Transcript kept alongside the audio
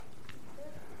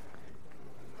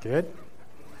Good.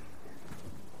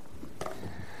 All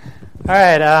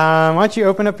right, why don't you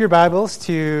open up your Bibles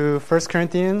to 1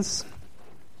 Corinthians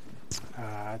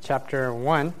chapter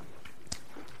 1,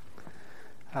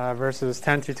 verses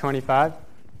 10 through 25.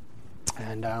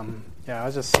 And I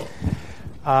was just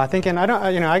thinking,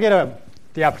 I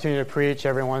get the opportunity to preach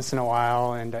every once in a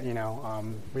while, and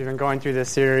we've been going through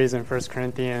this series in 1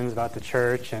 Corinthians about the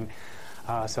church, and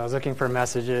so I was looking for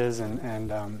messages,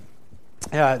 and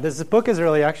this book is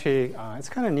really actually it's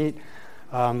kind of neat.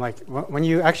 When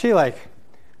you actually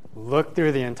look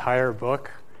through the entire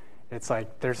book, it's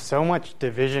like there's so much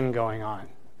division going on.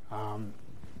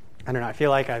 I don't know. I feel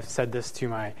like I've said this to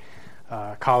my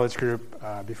college group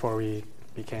before we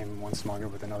became one small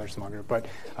group with another small group, but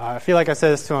I feel like I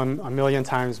said this to them a million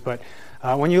times. But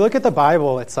when you look at the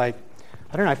Bible, it's like,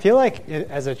 I don't know. I feel like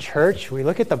as a church, we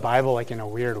look at the Bible in a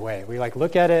weird way. We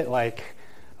look at it like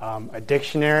a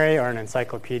dictionary or an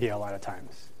encyclopedia a lot of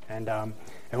times, and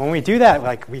when we do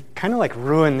that, we kind of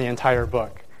ruin the entire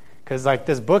book, because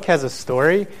this book has a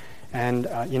story, and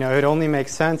it only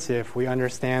makes sense if we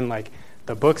understand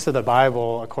the books of the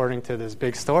Bible according to this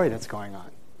big story that's going on.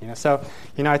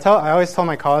 I always tell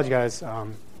my college guys,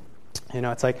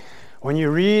 it's like when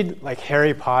you read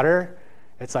Harry Potter,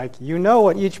 it's like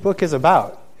what each book is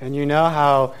about, and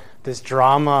how this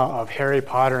drama of Harry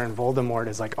Potter and Voldemort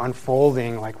is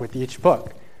unfolding with each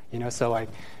book. So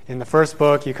in the first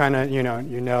book, you kind of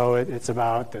it's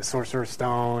about the Sorcerer's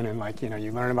Stone, and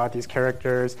you learn about these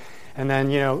characters, and then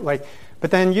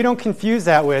but then you don't confuse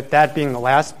that with that being the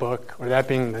last book or that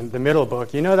being the middle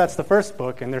book. That's the first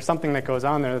book, and there's something that goes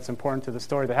on there that's important to the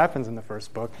story that happens in the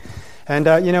first book. And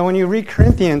when you read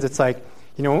Corinthians, it's and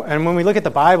when we look at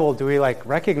the Bible, do we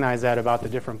recognize that about the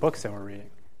different books that we're reading?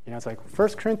 It's like 1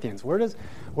 Corinthians. Where does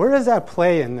that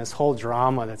play in this whole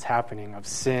drama that's happening of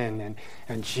sin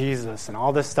and Jesus and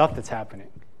all this stuff that's happening?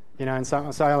 And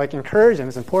so I encourage them.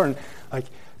 It's important.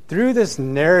 Through this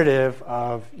narrative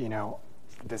of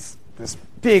this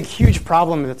big huge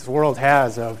problem that this world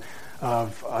has of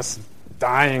us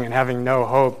dying and having no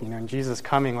hope, and Jesus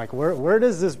coming. Where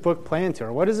does this book play into,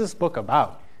 or what is this book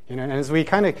about? And as we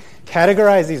kind of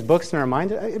categorize these books in our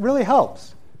mind, it really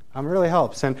helps. Really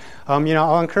helps. And,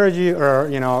 I'll encourage you, or,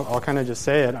 I'll kind of just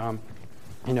say it.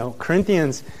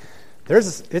 Corinthians,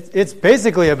 it's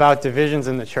basically about divisions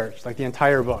in the church, the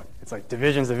entire book. It's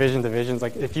divisions.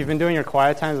 If you've been doing your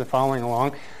quiet times and following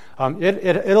along,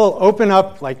 it'll open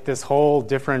up this whole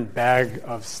different bag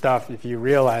of stuff if you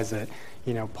realize that,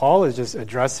 Paul is just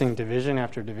addressing division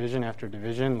after division after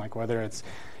division, whether it's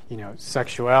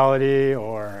sexuality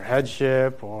or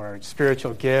headship or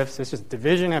spiritual gifts. It's just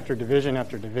division after division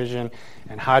after division,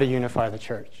 and how to unify the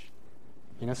church.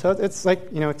 So it's to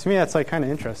me, that's kind of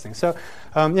interesting. So,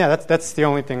 that's the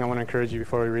only thing I want to encourage you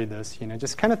before we read this.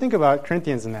 Just kind of think about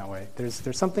Corinthians in that way. There's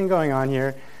something going on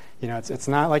here. It's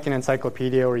not like an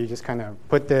encyclopedia where you just kind of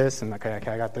put this and okay,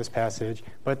 I got this passage.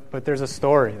 But there's a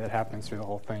story that happens through the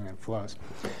whole thing and flows.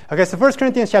 Okay, so 1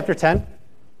 Corinthians chapter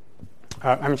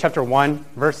 1,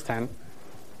 verse 10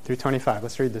 through 25.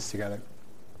 Let's read this together.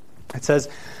 It says,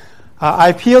 I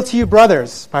appeal to you,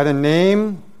 brothers, by the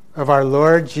name of our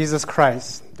Lord Jesus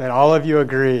Christ, that all of you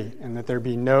agree, and that there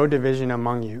be no division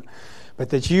among you, but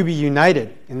that you be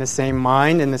united in the same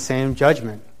mind and the same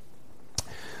judgment.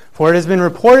 For it has been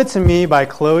reported to me by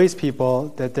Chloe's people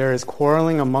that there is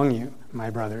quarreling among you,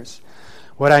 my brothers.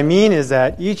 What I mean is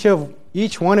that each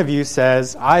one of you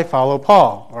says, I follow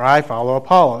Paul, or I follow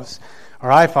Apollos,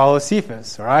 or I follow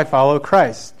Cephas, or I follow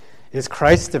Christ. Is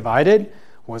Christ divided?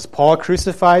 Was Paul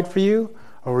crucified for you?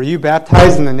 Or were you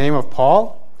baptized in the name of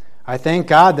Paul? I thank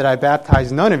God that I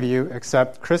baptized none of you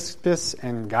except Crispus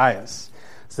and Gaius,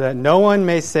 so that no one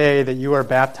may say that you are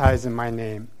baptized in my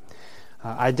name.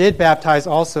 I did baptize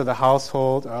also the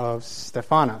household of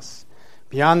Stephanas.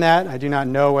 Beyond that, I do not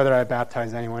know whether I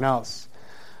baptized anyone else.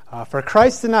 For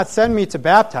Christ did not send me to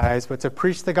baptize, but to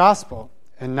preach the gospel,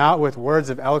 and not with words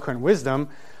of eloquent wisdom,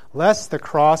 lest the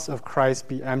cross of Christ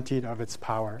be emptied of its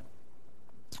power.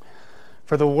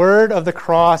 For the word of the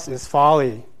cross is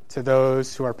folly to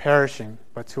those who are perishing,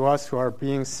 but to us who are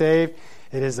being saved,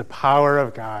 it is the power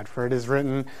of God. For it is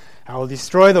written, I will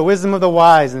destroy the wisdom of the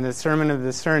wise, and the discernment of the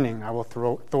discerning I will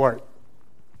thwart.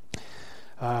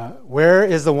 Where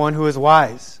is the one who is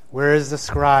wise? Where is the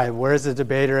scribe? Where is the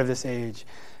debater of this age?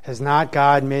 Has not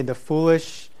God made the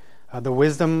foolish the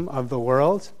wisdom of the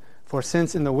world? For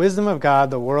since in the wisdom of God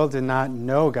the world did not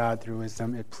know God through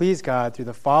wisdom, it pleased God through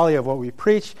the folly of what we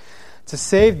preach to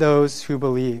save those who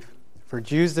believe. For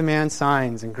Jews demand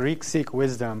signs and Greeks seek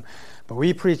wisdom, but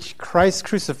we preach Christ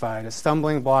crucified, a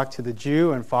stumbling block to the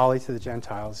Jew and folly to the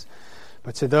Gentiles.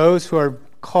 But to those who are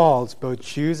called, both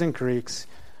Jews and Greeks,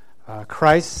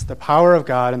 Christ, the power of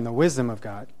God and the wisdom of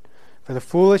God. For the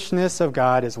foolishness of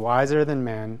God is wiser than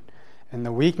man, and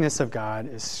the weakness of God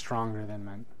is stronger than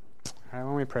men. All right, why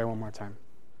don't we pray one more time?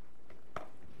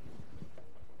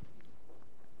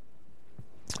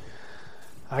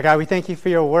 God, we thank you for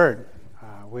your word,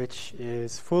 which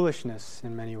is foolishness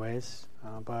in many ways,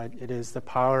 but it is the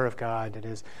power of God. It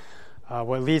is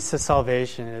what leads to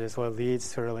salvation. It is what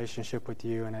leads to a relationship with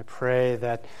you. And I pray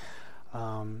that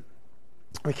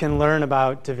we can learn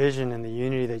about division and the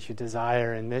unity that you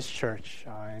desire in this church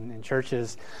and in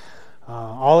churches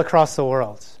all across the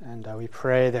world. And we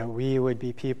pray that we would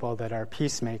be people that are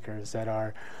peacemakers, that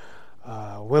are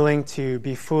willing to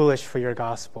be foolish for your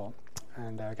gospel.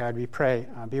 And God, we pray,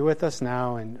 be with us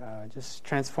now and just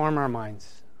transform our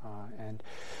minds. And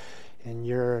in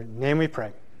your name we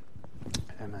pray.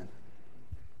 Amen.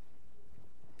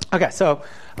 Okay, so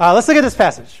let's look at this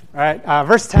passage. All right,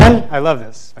 verse 10, I love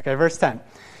this. Okay, verse 10.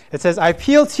 It says, I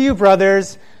appeal to you,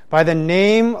 brothers, by the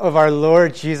name of our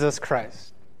Lord Jesus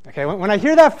Christ. Okay, when I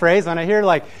hear that phrase, when I hear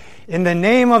like, in the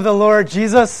name of the Lord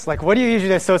Jesus, like what do you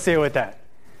usually associate with that?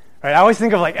 Right, I always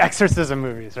think of like exorcism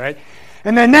movies, right?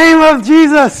 In the name of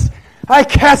Jesus, I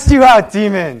cast you out,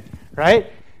 demon,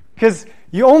 right? Because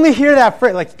you only hear that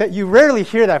phrase, like that. You rarely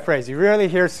hear that phrase. You rarely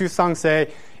hear Susang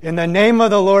say, in the name of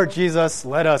the Lord Jesus,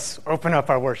 let us open up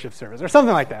our worship service, or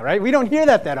something like that, right? We don't hear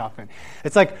that often.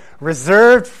 It's like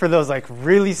reserved for those like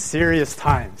really serious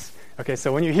times. Okay,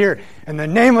 so when you hear, in the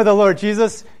name of the Lord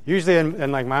Jesus, usually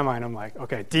in like my mind, I'm like,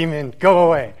 okay, demon, go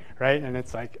away. Right? And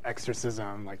it's like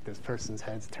exorcism, like this person's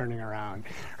head's turning around,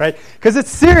 right? Because it's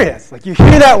serious. Like you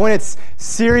hear that when it's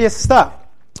serious stuff,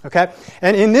 okay?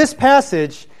 And in this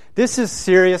passage, this is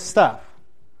serious stuff.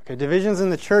 Okay, divisions in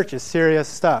the church is serious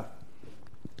stuff.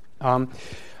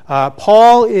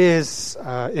 Paul is,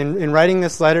 in writing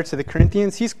this letter to the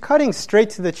Corinthians, he's cutting straight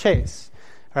to the chase,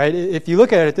 right? If you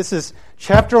look at it, this is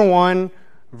chapter 1,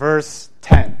 verse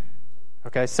 10.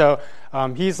 Okay, so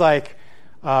he's like...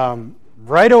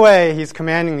 right away, he's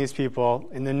commanding these people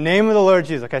in the name of the Lord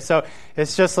Jesus. Okay, so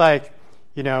it's just like,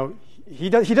 you know, he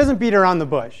doesn't beat around the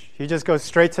bush. He just goes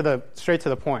straight to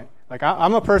the point. Like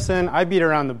I'm a person, I beat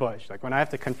around the bush. Like when I have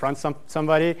to confront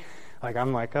somebody, like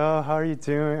I'm like, oh, how are you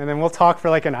doing? And then we'll talk for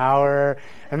like an hour,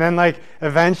 and then like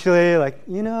eventually, like,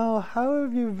 you know, how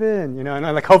have you been? You know, and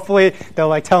like hopefully they'll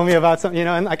like tell me about something. You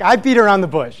know, and like I beat around the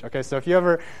bush. Okay, so if you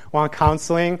ever want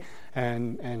counseling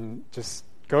and just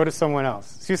go to someone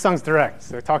else. Susang's direct,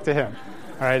 so talk to him.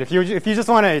 All right. If you just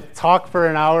want to talk for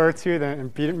an hour or two, then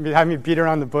have me beat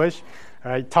around the bush.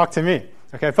 All right. Talk to me.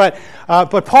 Okay.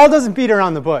 But Paul doesn't beat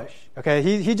around the bush. Okay.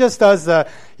 He just does the,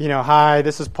 you know, hi,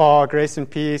 this is Paul, grace and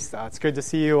peace. It's good to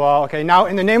see you all. Okay. Now,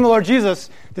 in the name of the Lord Jesus,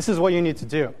 this is what you need to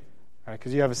do. All right,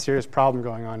 because you have a serious problem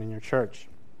going on in your church.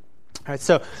 All right.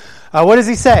 So, what does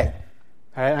he say?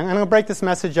 All right. I'm going to break this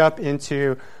message up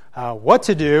into what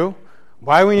to do,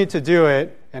 why we need to do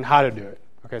it, and how to do it.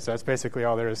 Okay, so that's basically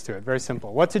all there is to it. Very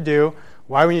simple. What to do,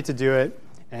 why we need to do it,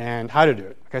 and how to do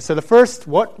it. Okay, so the first,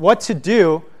 what to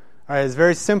do, all right, is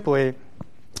very simply,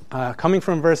 coming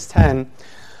from verse 10,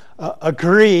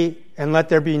 agree and let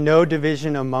there be no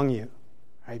division among you.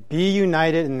 All right, be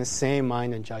united in the same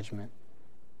mind and judgment.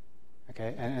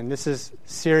 Okay, and this is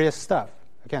serious stuff.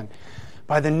 Again,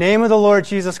 by the name of the Lord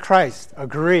Jesus Christ,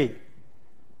 agree.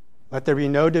 Let there be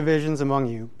no divisions among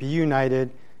you. Be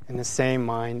united in the same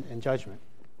mind and judgment.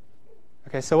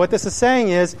 Okay, so what this is saying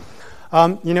is,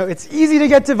 you know, it's easy to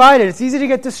get divided. It's easy to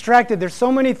get distracted. There's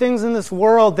so many things in this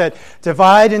world that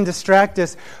divide and distract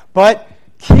us, but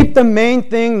keep the main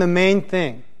thing the main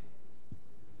thing.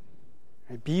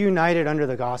 Right? Be united under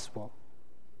the gospel.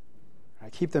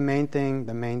 Right? Keep the main thing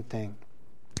the main thing.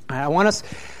 I want us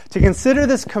to consider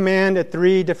this command at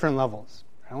three different levels.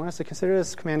 I want us to consider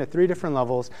this command at three different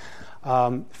levels.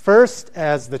 First,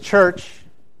 as the church.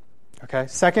 Okay.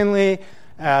 Secondly,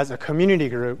 as a community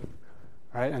group,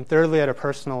 right? And thirdly, at a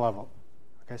personal level.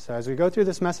 Okay. So as we go through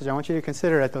this message, I want you to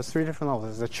consider at those three different levels: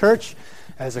 as a church,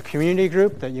 as a community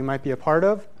group that you might be a part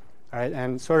of, all right,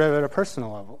 and sort of at a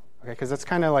personal level. Okay, because that's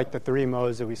kind of like the three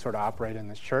modes that we sort of operate in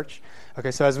this church.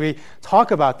 Okay, so as we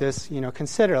talk about this, you know,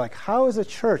 consider like how is a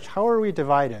church? How are we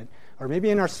divided? Or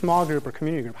maybe in our small group or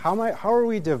community group, how are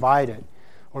we divided?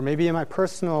 Or maybe in my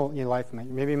personal life,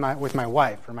 maybe with my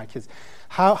wife or my kids.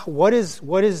 What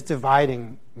is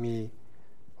dividing me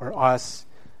or us?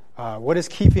 What is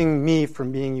keeping me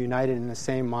from being united in the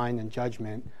same mind and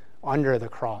judgment under the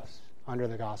cross, under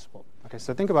the gospel? Okay,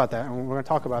 so think about that, and we're going to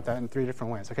talk about that in three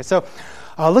different ways. Okay, so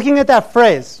looking at that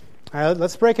phrase,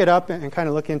 let's break it up and kind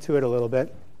of look into it a little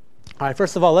bit. All right,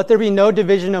 first of all, let there be no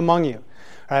division among you.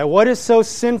 All All right, what is so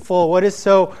sinful? What is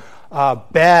so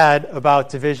bad about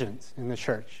divisions in the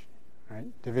church? Right,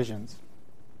 divisions.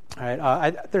 All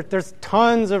right, there's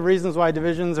tons of reasons why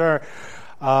divisions are,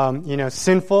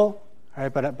 sinful. All right,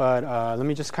 but let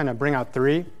me just kind of bring out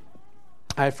three.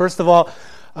 All right, first of all,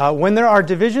 when there are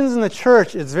divisions in the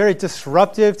church, it's very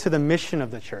disruptive to the mission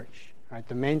of the church. Right,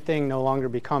 the main thing no longer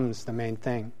becomes the main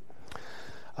thing.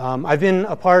 I've been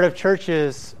a part of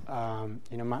churches.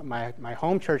 My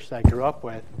home church that I grew up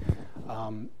with.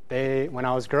 When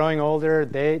I was growing older,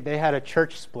 they had a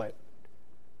church split.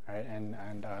 Right?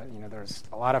 And there's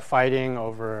a lot of fighting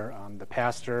over the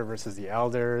pastor versus the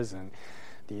elders, and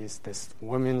this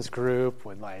women's group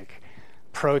would like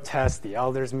protest the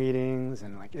elders meetings,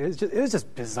 and like it was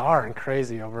just bizarre and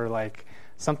crazy over like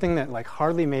something that like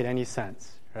hardly made any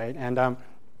sense, right?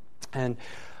 And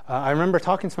I remember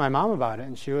talking to my mom about it,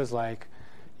 and she was like,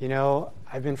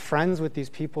 I've been friends with these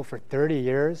people for 30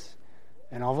 years,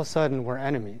 and all of a sudden we're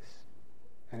enemies,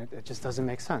 and it just doesn't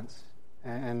make sense.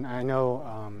 And I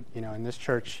know, in this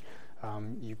church,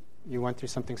 you went through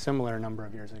something similar a number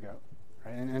of years ago,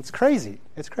 right? And it's crazy.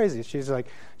 It's crazy. She's like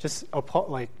just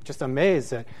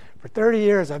amazed that for 30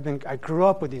 years I grew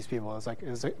up with these people.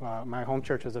 My home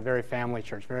church was a very family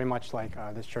church, very much like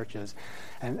this church is,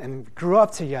 and grew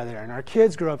up together, and our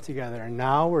kids grew up together, and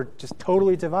now we're just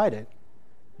totally divided,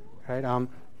 right?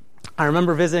 I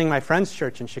remember visiting my friend's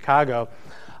church in Chicago.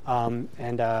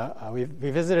 We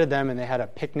visited them, and they had a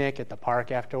picnic at the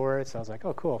park afterwards. So I was like,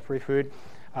 "Oh, cool, free food."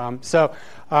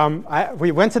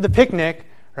 We went to the picnic,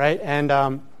 right? And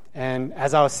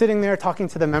as I was sitting there talking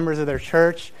to the members of their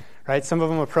church, right, some of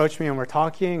them approached me and we're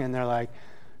talking, and they're like,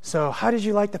 "So, how did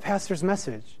you like the pastor's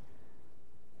message?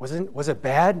 Was it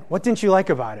bad? What didn't you like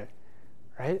about it?"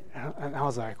 Right? And I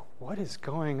was like, "What is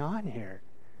going on here?"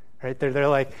 Right? They're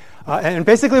like, and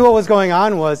basically what was going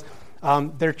on was.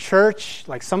 Their church,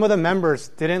 like some of the members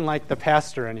didn't like the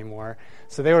pastor anymore.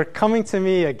 So they were coming to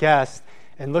me, a guest,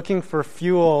 and looking for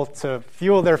fuel to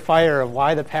fuel their fire of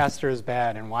why the pastor is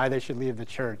bad and why they should leave the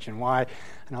church and why.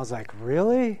 And I was like,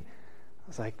 really? I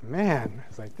was like, man. I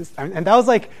was like, this. And that was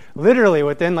like literally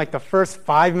within like the first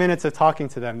 5 minutes of talking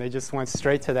to them, they just went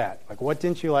straight to that. Like, what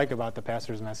didn't you like about the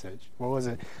pastor's message? What was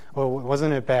it? Well,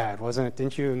 wasn't it bad?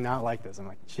 Didn't you not like this? I'm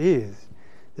like, geez,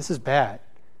 this is bad.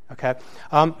 Okay.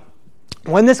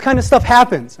 When this kind of stuff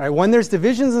happens, right, when there's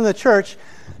divisions in the church,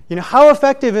 how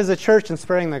effective is a church in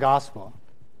spreading the gospel?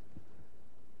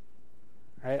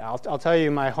 Right? I'll tell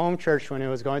you, my home church, when it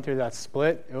was going through that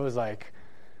split, it was like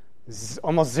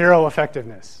almost zero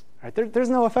effectiveness. Right? There's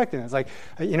no effectiveness. Like,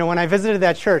 when I visited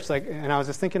that church, like, and I was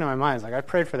just thinking in my mind, like, I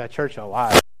prayed for that church a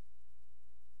lot.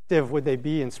 Would they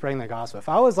be in spreading the gospel? If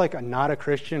I was like not a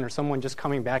Christian or someone just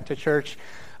coming back to church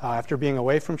after being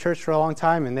away from church for a long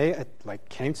time, and they like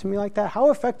came to me like that,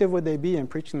 how effective would they be in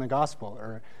preaching the gospel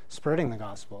or spreading the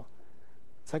gospel?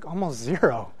 It's like almost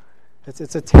zero.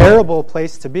 It's a terrible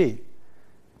place to be.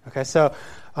 Okay, so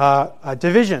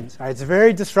divisions. Right, it's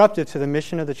very disruptive to the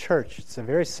mission of the church. It's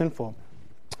very sinful.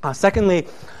 Secondly,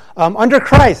 under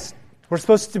Christ, we're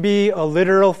supposed to be a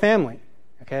literal family.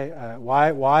 Okay,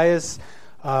 why is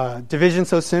division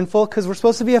so sinful? Because we're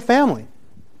supposed to be a family.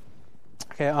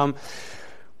 Okay.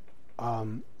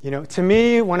 To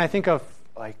me, when I think of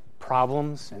like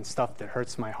problems and stuff that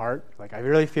hurts my heart, like I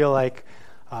really feel like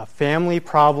family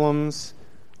problems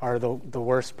are the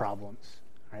worst problems.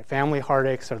 Right? Family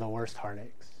heartaches are the worst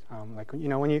heartaches.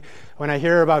 When I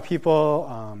hear about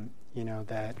people,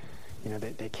 that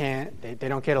they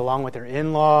don't get along with their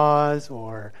in-laws,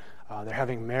 or they're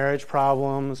having marriage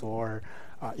problems, or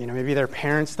maybe their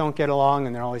parents don't get along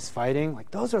and they're always fighting. Like,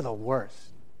 those are the worst,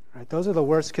 right? Those are the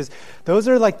worst because those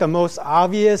are like the most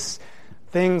obvious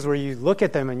things where you look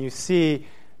at them and you see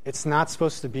it's not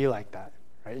supposed to be like that,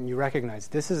 right? And you recognize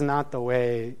this is not the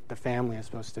way the family is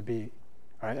supposed to be,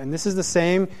 right? And this is the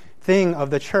same thing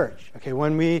of the church, okay?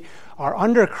 When we are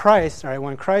under Christ, right?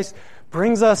 When Christ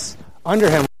brings us under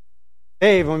Him,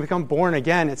 when we become born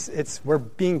again, we're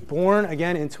being born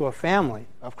again into a family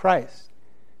of Christ.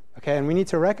 Okay, and we need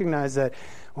to recognize that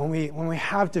when we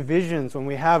have divisions, when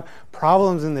we have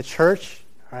problems in the church,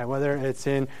 right, whether it's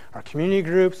in our community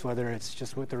groups, whether it's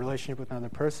just with the relationship with another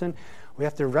person, we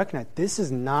have to recognize this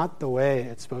is not the way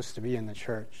it's supposed to be in the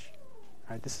church.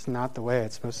 Right? This is not the way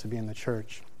it's supposed to be in the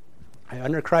church. Right?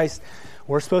 Under Christ,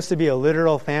 we're supposed to be a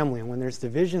literal family, and when there's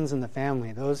divisions in the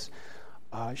family, those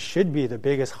should be the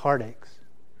biggest heartaches.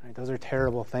 Right? Those are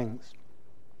terrible things.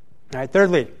 All right,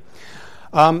 thirdly,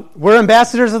 we're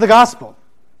ambassadors of the gospel.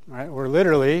 Right? We're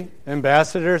literally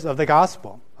ambassadors of the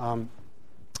gospel.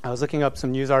 I was looking up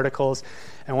some news articles,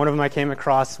 and one of them I came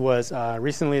across was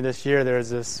recently this year there's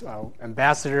this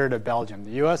ambassador to Belgium,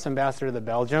 the U.S. ambassador to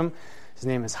Belgium. His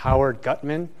name is Howard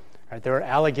Gutman. Right, there were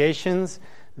allegations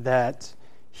that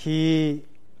he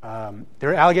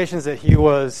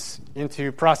was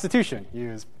into prostitution.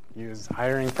 He was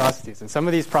hiring prostitutes, and some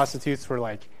of these prostitutes were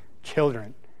like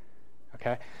children.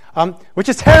 Okay, which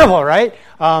is terrible, right?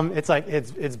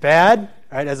 It's bad,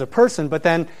 right, as a person, but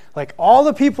then like all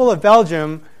the people of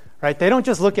Belgium, right, they don't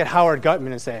just look at Howard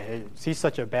Gutman and say, hey, he's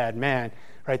such a bad man,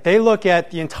 right? They look at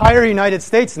the entire United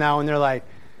States now and they're like,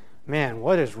 man,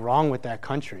 what is wrong with that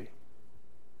country?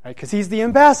 Right? Because he's the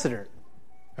ambassador.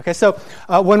 Okay, so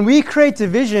when we create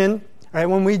division, right,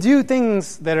 when we do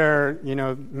things that are,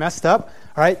 messed up,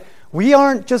 all right, we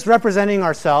aren't just representing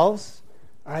ourselves,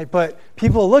 all right, but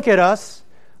people look at us,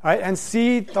 all right, and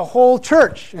see the whole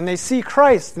church, and they see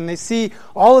Christ, and they see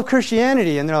all of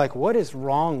Christianity, and they're like, what is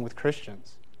wrong with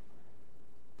Christians?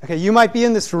 Okay, you might be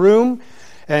in this room,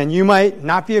 and you might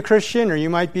not be a Christian, or you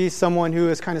might be someone who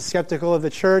is kind of skeptical of the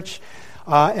church,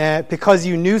 and because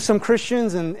you knew some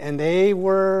Christians, and they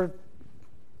were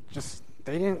just,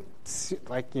 they didn't,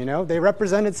 they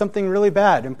represented something really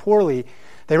bad and poorly.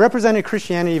 They represented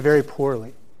Christianity very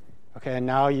poorly. Okay, and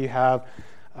now you have,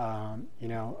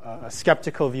 a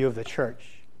skeptical view of the church,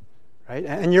 right?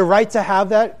 And you're right to have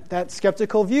that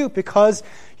skeptical view because,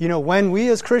 when we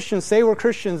as Christians say we're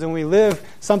Christians and we live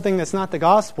something that's not the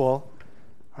gospel,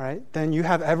 all right, then you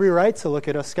have every right to look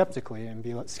at us skeptically and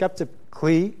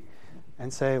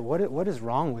say, what is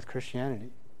wrong with Christianity?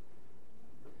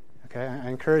 Okay, I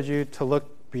encourage you to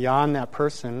look beyond that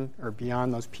person or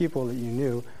beyond those people that you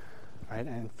knew, right,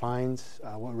 and find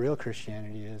what real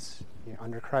Christianity is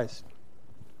under Christ.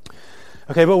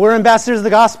 Okay, but we're ambassadors of the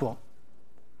gospel.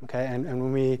 Okay, and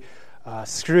when we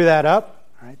screw that up,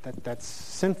 right, that's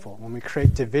sinful. When we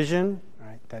create division,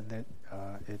 right,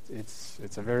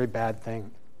 it's a very bad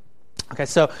thing. Okay,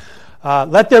 so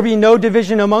let there be no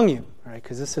division among you, right?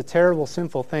 Because it's a terrible,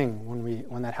 sinful thing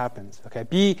when that happens. Okay,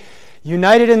 be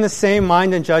united in the same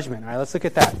mind and judgment. All right, let's look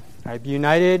at that. All right, be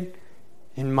united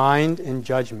in mind and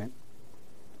judgment.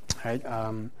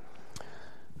 All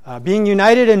right, being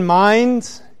united in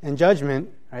mind and judgment,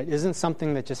 right, isn't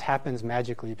something that just happens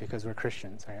magically because we're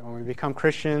Christians. Right? When we become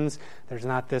Christians, there's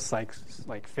not this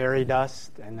like fairy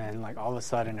dust, and then like all of a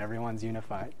sudden everyone's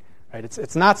unified. Right?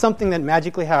 It's not something that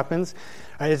magically happens.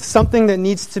 Right? It's something that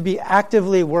needs to be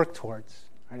actively worked towards.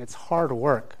 Right? It's hard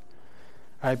work.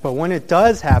 Right? But when it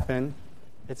does happen,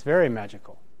 it's very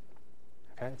magical.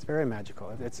 Okay? It's very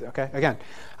magical. It's okay. Again,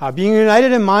 being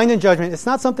united in mind and judgment, it's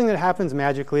not something that happens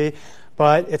magically,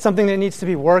 but it's something that needs to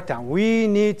be worked on. We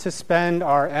need to spend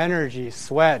our energy,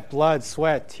 blood,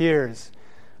 sweat, tears,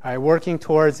 right, working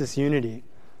towards this unity.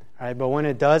 Right? But when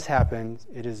it does happen,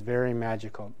 it is very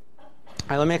magical. All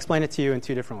right, let me explain it to you in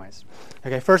two different ways.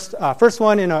 Okay, first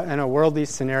one in a worldly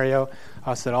scenario,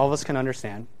 so that all of us can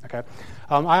understand. Okay,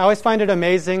 I always find it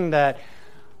amazing that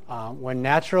when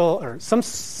natural or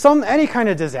any kind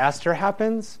of disaster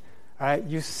happens, right,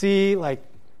 you see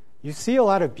a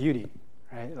lot of beauty.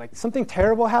 Right, like something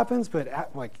terrible happens, but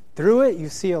through it you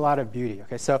see a lot of beauty.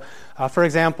 Okay, so for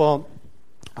example,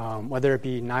 whether it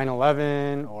be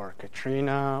 9/11 or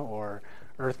Katrina or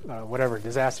whatever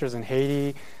disasters in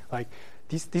Haiti, like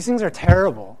these things are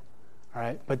terrible,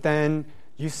 right? But then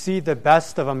you see the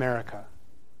best of America,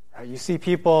 right? You see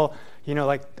people,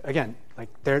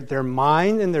 their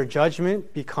mind and their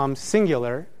judgment become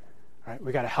singular, right?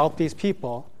 We got to help these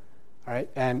people, right?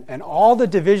 And all the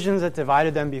divisions that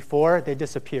divided them before, they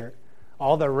disappear.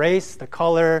 All the race, the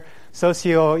color,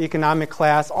 socioeconomic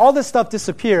class, all this stuff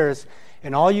disappears,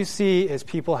 and all you see is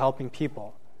people helping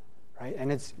people, right?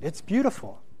 And it's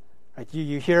beautiful. Like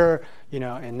you hear, in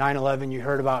 9/11, you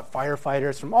heard about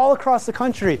firefighters from all across the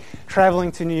country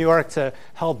traveling to New York to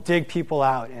help dig people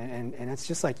out. And it's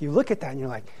just like, you look at that and you're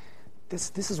like,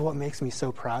 this is what makes me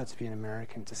so proud to be an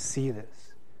American, to see this.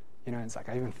 It's like,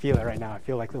 I even feel it right now. I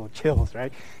feel like little chills,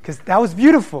 right? Because that was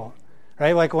beautiful,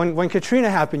 right? Like when Katrina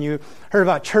happened, you heard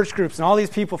about church groups and all these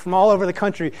people from all over the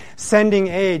country sending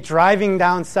aid, driving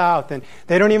down south, and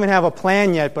they don't even have a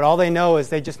plan yet, but all they know is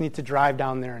they just need to drive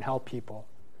down there and help people.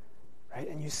 Right?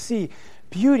 And you see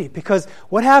beauty because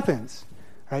what happens?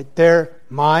 Right? Their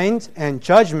mind and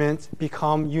judgment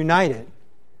become united.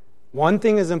 One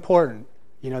thing is important.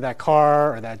 That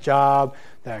car or that job,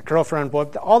 that girlfriend, boy,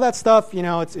 all that stuff,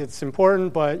 it's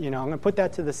important, but, I'm going to put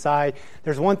that to the side.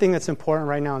 There's one thing that's important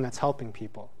right now, and that's helping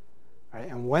people. Right?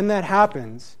 And when that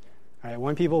happens, right,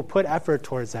 when people put effort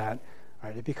towards that,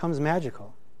 right, it becomes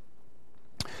magical.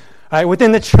 All right,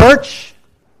 within the church,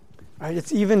 right,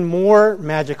 it's even more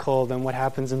magical than what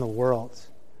happens in the world.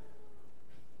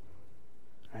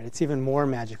 Right? It's even more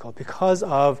magical because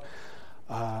of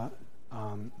the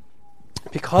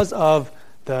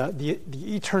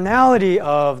eternality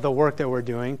of the work that we're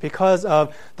doing, because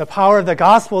of the power of the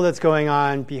gospel that's going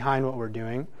on behind what we're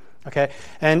doing. Okay,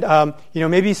 and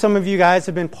maybe some of you guys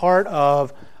have been part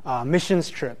of missions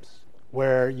trips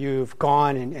where you've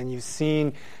gone and you've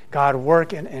seen God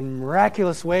work in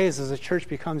miraculous ways as the church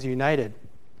becomes united.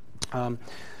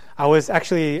 I was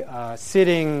actually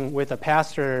sitting with a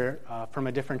pastor from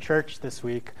a different church this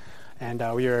week, and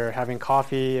we were having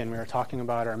coffee and we were talking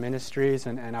about our ministries,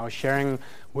 and I was sharing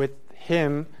with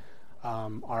him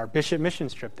our Bishop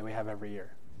missions trip that we have every year.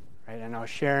 Right? And I was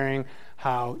sharing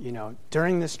how,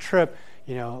 during this trip,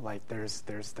 like there's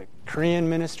the Korean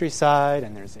ministry side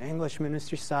and there's the English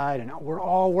ministry side, and we're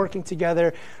all working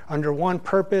together under one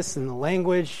purpose, and the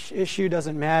language issue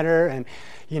doesn't matter. And,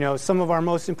 some of our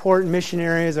most important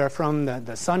missionaries are from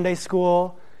the Sunday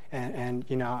school. And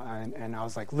I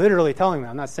was like literally telling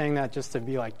them, I'm not saying that just to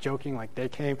be like joking, like they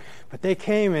came, but they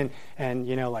came and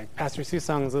like Pastor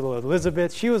Susang's little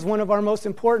Elizabeth, she was one of our most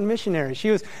important missionaries. She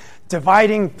was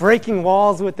breaking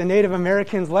walls with the Native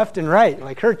Americans left and right.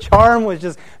 Like her charm was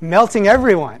just melting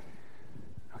everyone.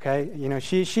 Okay,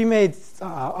 she made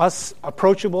us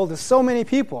approachable to so many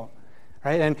people,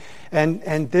 right?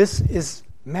 And this is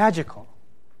magical.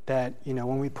 That,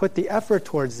 when we put the effort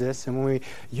towards this and when we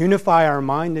unify our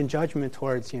mind and judgment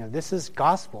towards, this is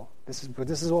gospel. This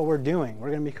is what we're doing. We're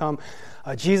going to become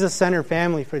a Jesus-centered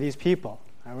family for these people.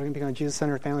 We're going to become a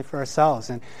Jesus-centered family for ourselves.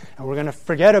 And we're going to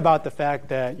forget about the fact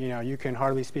that, you can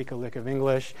hardly speak a lick of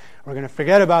English. We're going to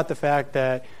forget about the fact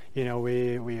that,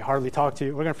 we hardly talk to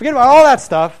you. We're going to forget about all that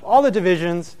stuff, all the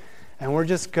divisions, and we're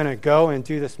just going to go and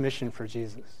do this mission for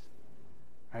Jesus.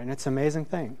 Right? And it's an amazing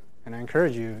thing. And I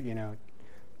encourage you,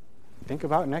 think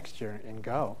about next year and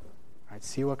go. Right?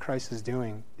 See what Christ is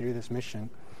doing through this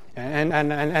mission. And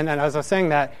as I was saying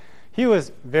that, he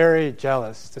was very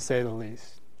jealous, to say the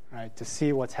least, right? To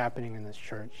see what's happening in this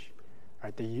church.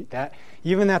 Right?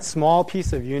 Even that small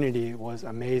piece of unity was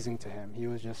amazing to him. He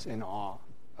was just in awe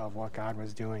of what God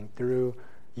was doing through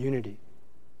unity.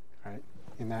 Right?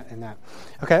 In that.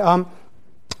 Okay.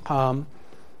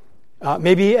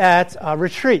 Maybe at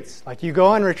retreats. Like you go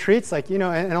on retreats, and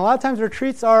a lot of times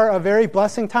retreats are a very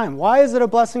blessing time. Why is it a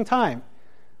blessing time?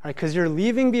 Right, because you're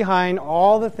leaving behind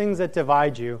all the things that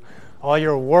divide you, all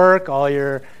your work, all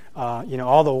your,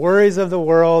 all the worries of the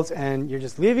world, and you're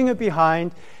just leaving it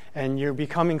behind, and you're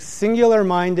becoming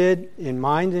singular-minded in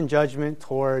mind and judgment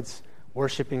towards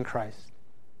worshiping Christ.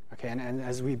 Okay, and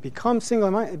as we become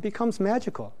singular-minded, it becomes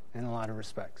magical in a lot of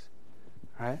respects.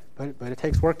 Right, but it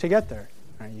takes work to get there.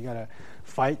 Right? You got to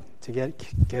fight to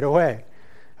get away.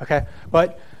 Okay,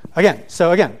 but again,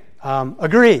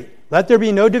 agree. Let there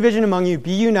be no division among you.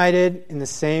 Be united in the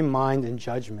same mind and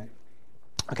judgment.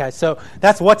 Okay, so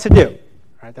that's what to do.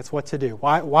 Right? That's what to do.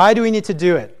 Why do we need to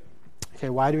do it? Okay,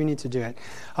 why do we need to do it?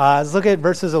 Let's look at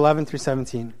verses 11 through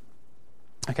 17.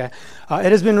 Okay,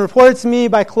 it has been reported to me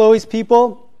by Chloe's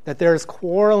people that there is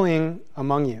quarreling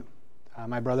among you.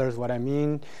 My brothers, what I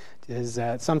mean is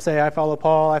that some say, I follow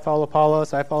Paul, I follow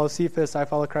Apollos, I follow Cephas, I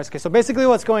follow Christ. Okay, so basically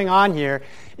what's going on here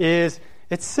is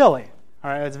it's silly. All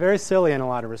right, it's very silly in a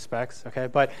lot of respects, okay?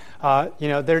 But,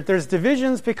 there's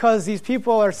divisions because these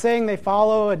people are saying they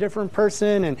follow a different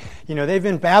person, and, they've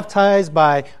been baptized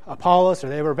by Apollos, or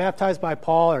they were baptized by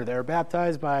Paul, or they were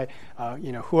baptized by,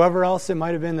 whoever else it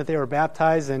might have been that they were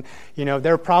baptized, and,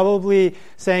 they're probably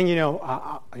saying,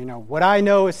 what I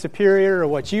know is superior, or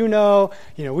what you know,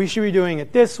 we should be doing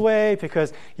it this way,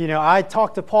 because, I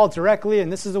talked to Paul directly,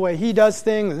 and this is the way he does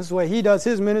things, and this is the way he does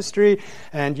his ministry,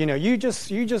 and, you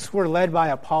just were led by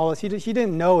Apollos. He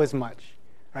didn't know as much,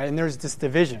 right? And there's this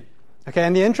division. Okay,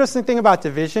 and the interesting thing about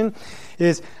division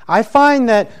is I find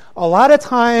that a lot of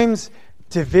times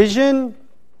division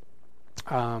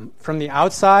from the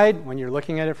outside, when you're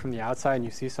looking at it from the outside and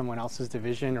you see someone else's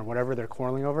division or whatever they're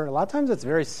quarreling over, a lot of times it's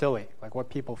very silly, like what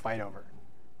people fight over.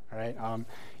 All right,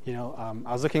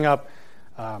 I was looking up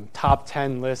top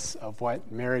 10 lists of what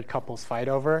married couples fight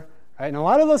over, right? And a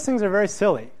lot of those things are very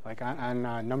silly. Like on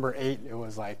number 8, it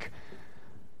was like,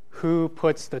 who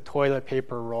puts the toilet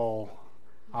paper roll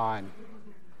on?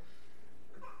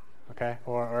 Okay,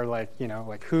 or like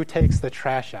who takes the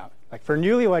trash out? Like for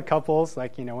newlywed couples,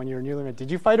 like when you're newlywed, did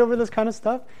you fight over this kind of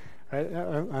stuff? Right?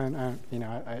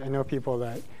 I know people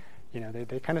that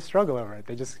they kind of struggle over it.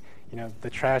 They just the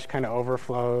trash kind of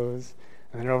overflows,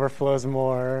 and then it overflows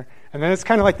more, and then it's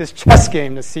kind of like this chess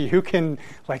game to see who can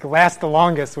like last the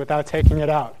longest without taking it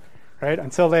out, right?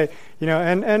 Until they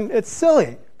and it's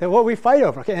silly that what we fight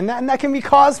over, okay, and that can be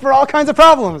cause for all kinds of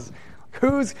problems.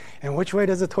 And which way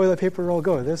does the toilet paper roll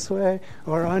go? This way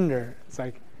or under? It's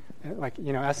like,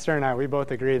 Esther and I, we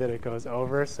both agree that it goes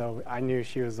over, so I knew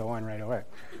she was the one right away.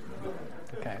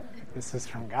 Okay, this is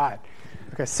from God.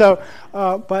 Okay, so,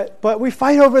 but we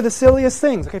fight over the silliest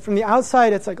things. Okay, from the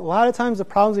outside, it's like a lot of times the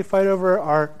problems we fight over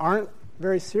aren't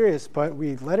very serious, but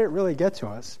we let it really get to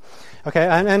us. Okay,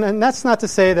 and that's not to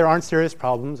say there aren't serious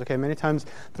problems. Okay, many times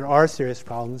there are serious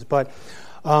problems, but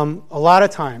a lot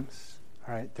of times,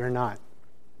 all right, they're not.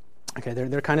 Okay,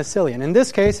 they're kind of silly. And in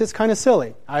this case, it's kind of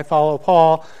silly. I follow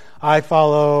Paul, I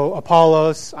follow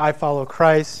Apollos, I follow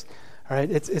Christ. All right,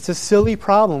 it's a silly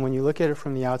problem when you look at it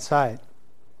from the outside.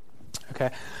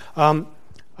 Okay,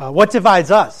 what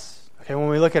divides us? Okay, when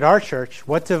we look at our church,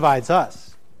 what divides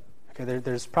us? Okay,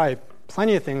 there's probably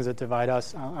plenty of things that divide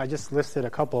us. I just listed a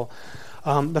couple.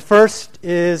 The first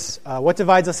is what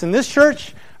divides us in this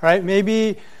church. All right,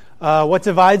 maybe what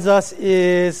divides us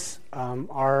is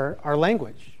our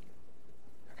language.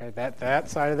 Okay, that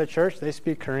side of the church, they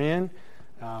speak Korean.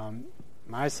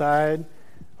 My side,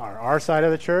 or our side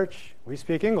of the church, we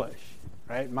speak English.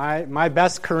 Right, my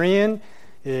best Korean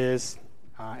is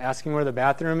asking where the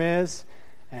bathroom is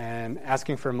and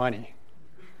asking for money.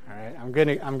 All right, I'm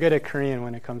good at Korean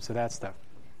when it comes to that stuff.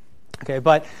 Okay,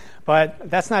 but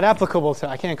that's not applicable to.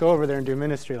 I can't go over there and do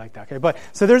ministry like that. Okay, but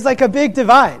so there's like a big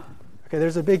divide. Okay,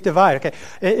 there's a big divide. Okay,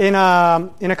 in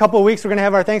a couple of weeks we're going to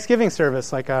have our Thanksgiving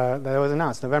service, like that was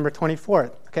announced, November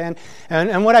 24th. Okay,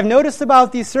 and what I've noticed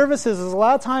about these services is a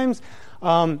lot of times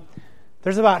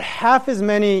there's about half as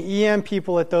many EM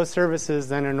people at those services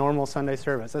than a normal Sunday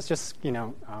service. That's just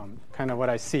kind of what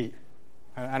I see.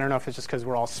 I don't know if it's just because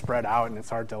we're all spread out and it's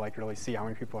hard to like really see how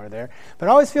many people are there. But it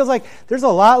always feels like there's a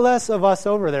lot less of us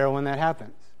over there when that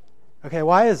happens. Okay,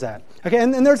 why is that? Okay,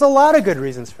 and there's a lot of good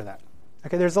reasons for that.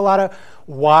 Okay, there's a lot of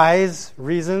wise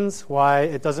reasons why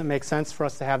it doesn't make sense for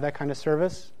us to have that kind of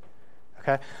service.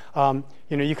 Okay,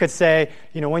 you could say,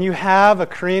 when you have a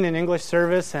Korean and English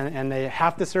service and they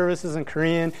half the service is in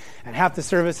Korean and half the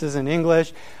service is in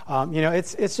English,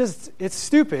 it's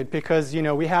stupid because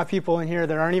we have people in here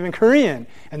that aren't even Korean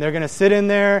and they're going to sit in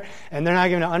there and they're not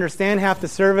going to understand half the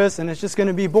service and it's just going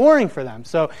to be boring for them.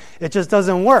 So it just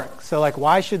doesn't work. So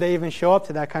why should they even show up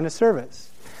to that kind of service?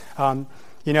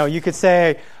 You could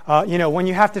say, when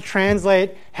you have to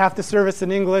translate half the service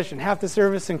in English and half the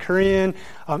service in Korean,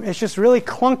 it's just really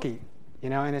clunky,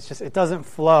 and it doesn't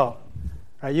flow.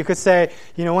 Right? You could say,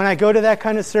 when I go to that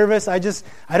kind of service, I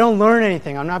don't learn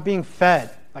anything. I'm not being fed.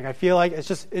 I feel like it's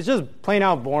just plain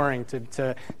out boring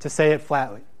to say it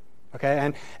flatly.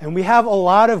 Okay, and we have a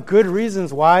lot of good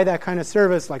reasons why that kind of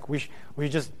service, we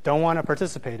just don't want to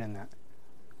participate in that.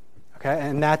 Okay,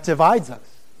 and that divides us.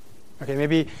 Okay,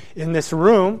 maybe in this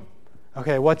room,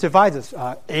 okay, what divides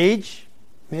us? Age,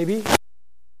 maybe,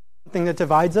 something that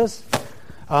divides us.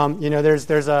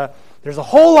 There's a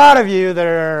whole lot of you that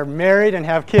are married and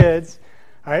have kids,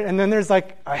 all right, and then there's a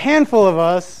handful of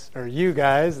us, or you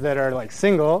guys, that are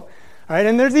single, all right,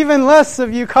 and there's even less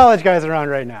of you college guys around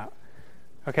right now,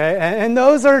 okay, and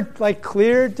those are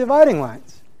clear dividing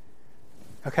lines,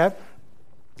 okay,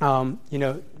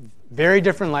 very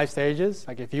different life stages.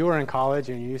 If you were in college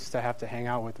and you used to have to hang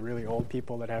out with really old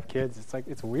people that have kids,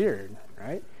 it's weird,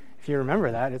 right? If you remember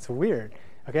that, it's weird.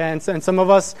 Okay, and some of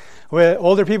us, with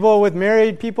older people, with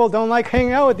married people, don't like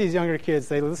hanging out with these younger kids.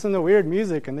 They listen to weird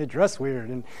music and they dress weird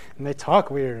and they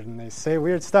talk weird and they say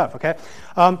weird stuff. Okay,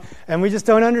 and we just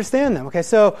don't understand them. Okay,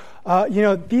 so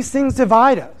these things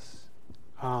divide us.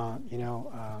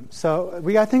 So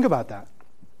we got to think about that.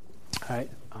 All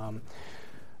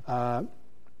right.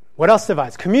 What else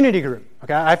divides? Community group.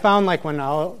 Okay, I found when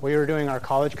we were doing our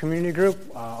college community group,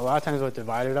 a lot of times what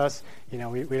divided us, I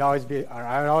would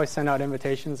always send out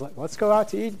invitations let's go out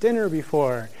to eat dinner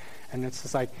before, and it's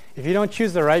just if you don't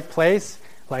choose the right place,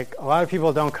 a lot of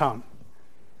people don't come.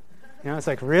 It's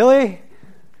really?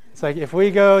 It's if we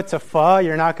go to pho,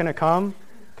 you're not going to come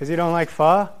because you don't like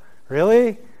pho?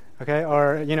 Really? Okay,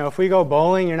 or if we go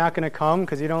bowling, you're not going to come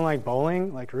because you don't like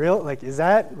bowling? Is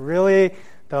that really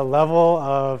the level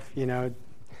of,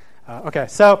 okay,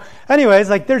 so anyways,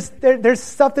 there's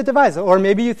stuff that divides. Or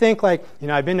maybe you think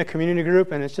I've been to community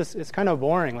group and it's kind of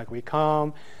boring. We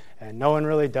come and no one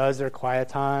really does their quiet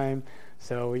time.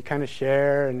 So we kind of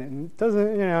share and it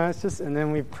doesn't, it's just, and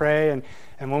then we pray.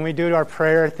 And when we do our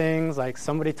prayer things,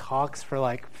 somebody talks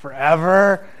for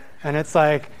forever. And it's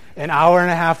an hour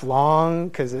and a half long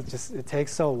because it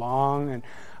takes so long. And,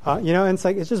 and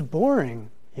it's just boring.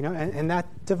 And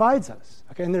that divides us.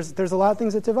 Okay, and there's a lot of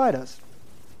things that divide us.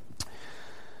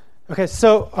 Okay,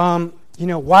 so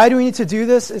why do we need to do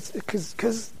this? It's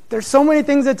because there's so many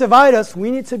things that divide us.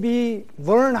 We need to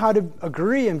learn how to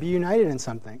agree and be united in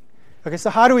something. Okay,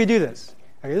 so how do we do this?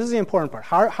 Okay, this is the important part.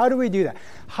 How do we do that?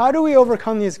 How do we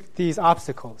overcome these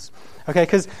obstacles? Okay,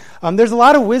 because there's a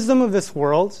lot of wisdom of this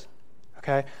world.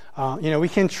 Okay, we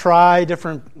can try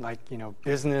different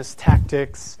business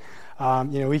tactics.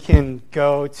 We can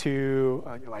go to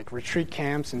retreat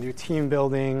camps and do team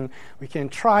building. We can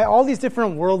try all these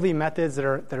different worldly methods that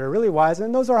are really wise,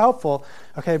 and those are helpful.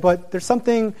 Okay, but there's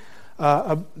something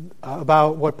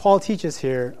about what Paul teaches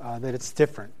here that it's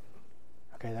different.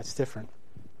 Okay, that's different.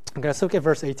 Okay, let's look at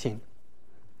verse 18.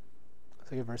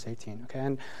 Let's look at verse 18. Okay,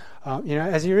 and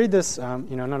as you read this,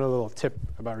 another little tip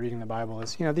about reading the Bible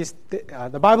is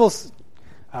the Bible's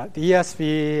the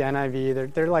ESV,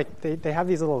 NIV. They have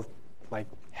these little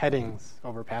headings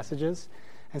over passages,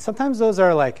 and sometimes those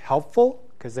are helpful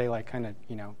because they kind of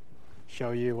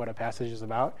show you what a passage is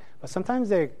about. But sometimes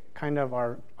they kind of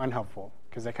are unhelpful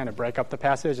because they kind of break up the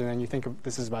passage, and then you think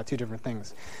this is about two different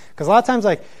things. Because a lot of times,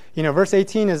 verse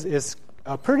 18 is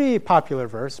a pretty popular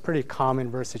verse, pretty common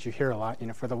verse that you hear a lot.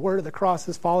 For the word of the cross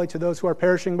is folly to those who are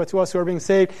perishing, but to us who are being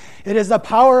saved, it is the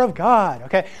power of God.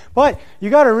 Okay, but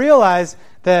you got to realize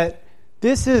that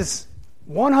this is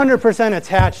 100%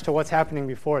 attached to what's happening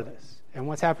before this, and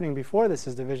what's happening before this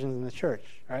is divisions in the church.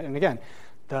 Right, and again,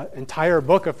 the entire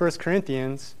book of 1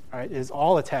 Corinthians, right, is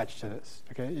all attached to this.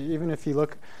 Okay, even if you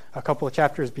look a couple of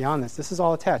chapters beyond this, this is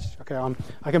all attached. Okay,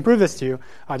 I can prove this to you.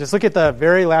 Just look at the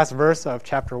very last verse of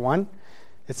chapter 1.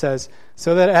 It says,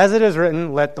 "So that as it is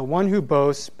written, let the one who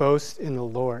boasts boast in the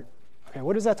Lord." Okay,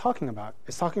 what is that talking about?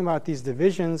 It's talking about these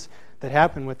divisions that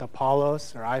happen with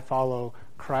Apollos, or I follow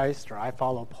Christ, or I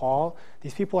follow Paul.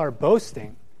 These people are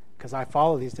boasting because I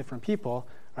follow these different people,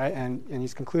 right? And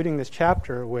he's concluding this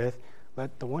chapter with,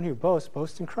 "Let the one who boasts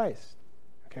boast in Christ."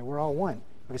 Okay, we're all one.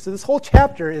 Okay, so this whole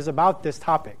chapter is about this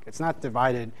topic. It's not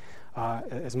divided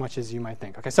as much as you might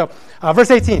think. Okay, so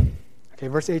verse 18. Okay,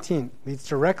 verse 18 leads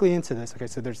directly into this. Okay,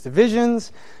 so there's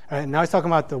divisions. And now he's talking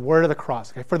about the word of the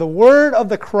cross. Okay, for the word of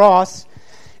the cross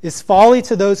is folly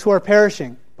to those who are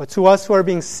perishing, but to us who are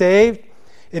being saved,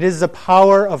 it is the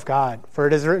power of God. For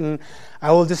it is written,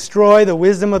 "I will destroy the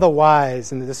wisdom of the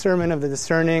wise, and the discernment of the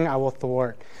discerning I will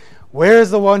thwart." Where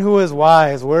is the one who is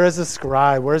wise? Where is the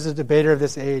scribe? Where is the debater of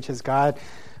this age? Has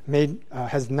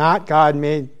not God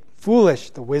made foolish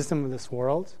the wisdom of this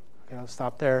world? Okay, I'll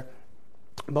stop there.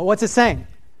 But what's it saying?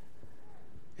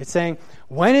 It's saying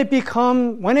when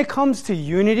it comes to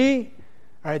unity,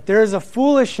 all right, there's a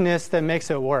foolishness that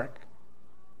makes it work.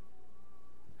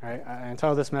 All right, I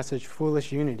entitled this message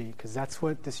 "Foolish Unity" because that's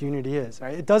what this unity is.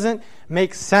 Right? It doesn't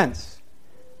make sense.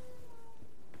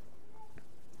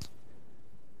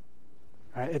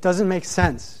 All right, it doesn't make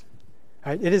sense.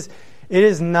 All right? It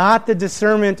is not the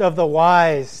discernment of the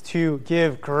wise to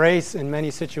give grace in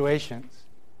many situations.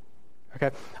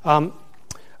 Okay.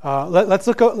 Let's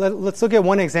look at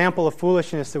one example of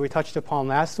foolishness that we touched upon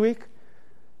last week,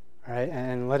 all right?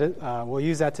 And we'll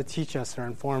use that to teach us or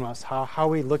inform us how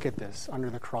we look at this under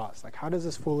the cross. How does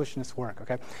this foolishness work?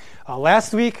 Okay,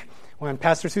 last week when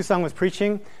Pastor Susang was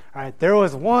preaching, all right, there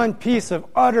was one piece of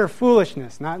utter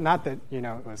foolishness. Not that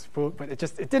it was but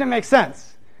it didn't make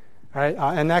sense, all right?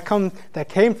 And that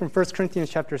came from 1 Corinthians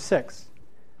chapter 6,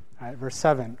 all right, verse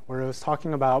 7, where it was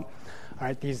talking about. All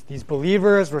right, these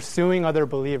believers were suing other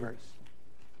believers.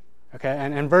 Okay,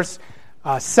 and verse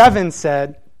 7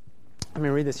 said, let me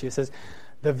read this to you. It says,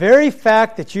 "The very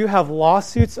fact that you have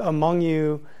lawsuits among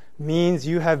you means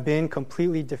you have been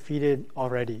completely defeated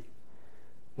already.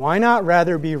 Why not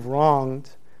rather be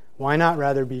wronged? Why not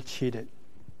rather be cheated?"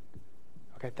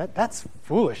 Okay, that's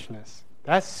foolishness.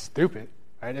 That's stupid.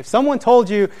 Right? If someone told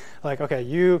you, okay,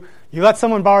 you let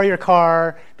someone borrow your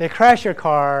car, they crash your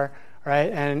car,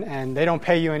 right? And they don't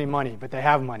pay you any money, but they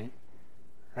have money,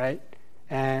 right?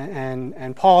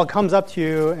 And Paul comes up to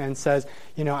you and says,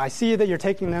 I see that you're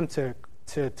taking them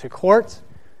to court,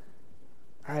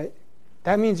 right?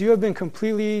 That means you have been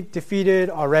completely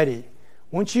defeated already.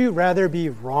 Wouldn't you rather be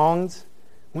wronged?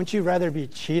 Wouldn't you rather be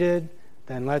cheated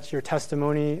than let your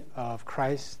testimony of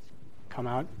Christ come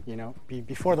out, be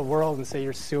before the world and say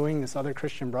you're suing this other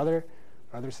Christian brother?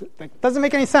 That doesn't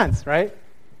make any sense, right?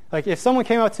 If someone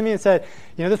came up to me and said,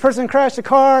 this person crashed a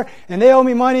car and they owe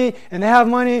me money and they have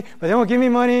money, but they won't give me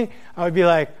money, I would be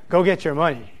like, go get your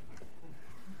money,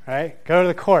 right? Go to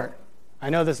the court. I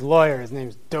know this lawyer, his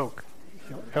name's Doak.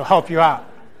 He'll help you out,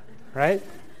 right?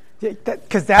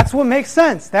 Because that's what makes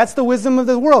sense. That's the wisdom of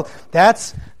the world.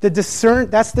 That's the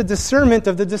discernment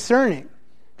of the discerning.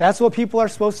 That's what people are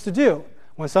supposed to do.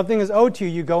 When something is owed to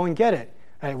you, you go and get it,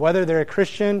 right? Whether they're a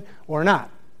Christian or not.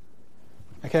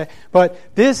 Okay, but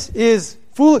this is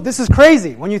This is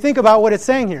crazy when you think about what it's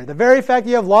saying here. The very fact that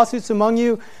you have lawsuits among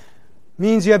you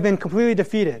means you have been completely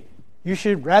defeated. You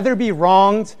should rather be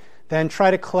wronged than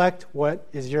try to collect what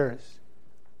is yours.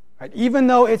 Right? Even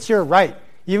though it's your right,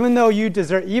 even though you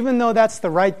deserve, even though that's the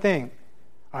right thing.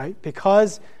 Right?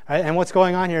 Because, right, and what's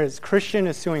going on here is Christian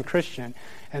is suing Christian.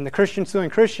 And the Christian suing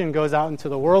Christian goes out into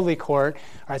the worldly court.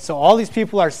 Right? So all these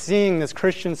people are seeing this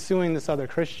Christian suing this other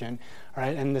Christian.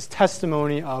 Right? And this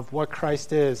testimony of what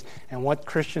Christ is and what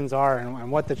Christians are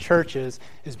and what the church is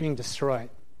being destroyed.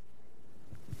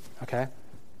 Okay?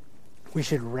 We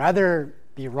should rather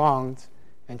be wronged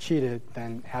and cheated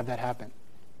than have that happen.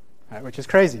 Right? Which is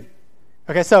crazy.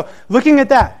 Okay, so looking at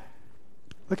that,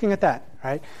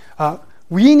 right?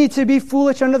 We need to be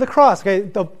foolish under the cross. Okay,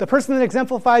 the person that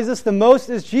exemplifies this the most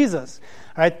is Jesus.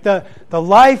 Right? The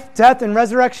life, death, and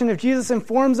resurrection of Jesus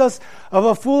informs us of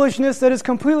a foolishness that is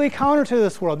completely counter to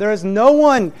this world. There is no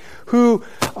one who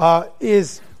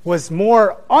was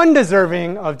more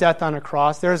undeserving of death on a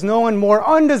cross. There is no one more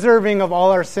undeserving of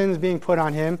all our sins being put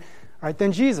on him, right,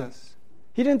 than Jesus.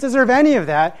 He didn't deserve any of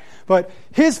that, but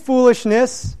his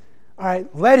foolishness, all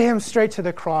right, led him straight to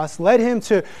the cross, led him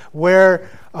to where,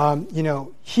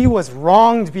 he was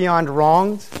wronged beyond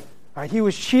wronged. Right? He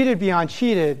was cheated beyond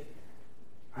cheated,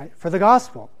 right, for the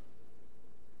gospel.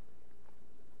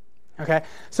 Okay,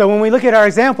 so when we look at our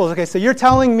examples, okay, so you're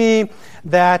telling me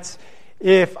that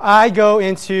if I go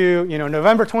into,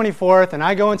 November 24th and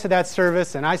I go into that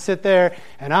service and I sit there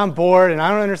and I'm bored and I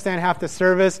don't understand half the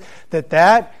service,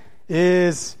 that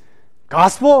is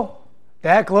gospel?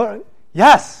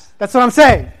 Yes, that's what I'm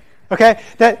saying. Okay?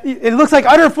 That it looks like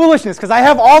utter foolishness because I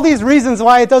have all these reasons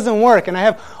why it doesn't work and I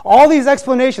have all these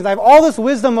explanations. I have all this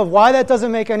wisdom of why that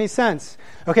doesn't make any sense.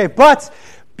 Okay, but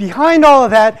behind all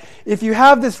of that, if you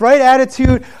have this right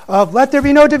attitude of let there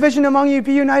be no division among you,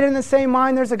 be united in the same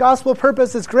mind, there's a gospel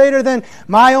purpose that's greater than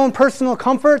my own personal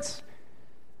comforts.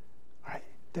 All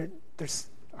right, there's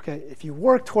okay, if you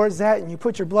work towards that and you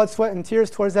put your blood, sweat, and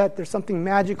tears towards that, there's something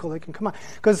magical that can come out.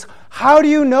 Because how do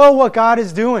you know what God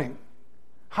is doing?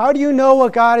 How do you know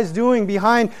what God is doing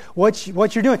behind what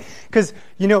you're doing? Because,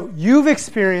 you've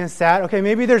experienced that. Okay,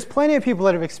 maybe there's plenty of people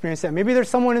that have experienced that. Maybe there's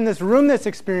someone in this room that's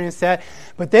experienced that.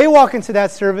 But they walk into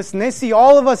that service and they see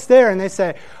all of us there and they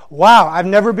say, wow, I've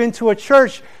never been to a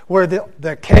church where the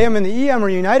KM and the EM are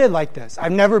united like this.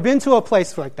 I've never been to a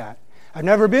place like that. I've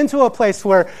never been to a place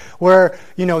where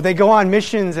they go on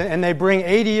missions and they bring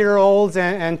 80-year-olds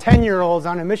and 10-year-olds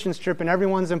on a mission trip and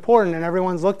everyone's important and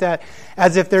everyone's looked at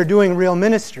as if they're doing real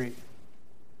ministry.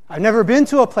 I've never been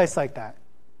to a place like that.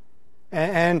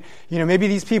 And maybe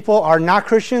these people are not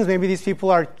Christians. Maybe these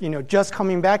people are, just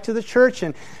coming back to the church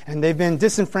and they've been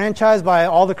disenfranchised by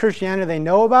all the Christianity they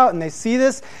know about and they see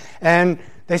this and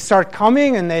they start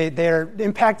coming and they're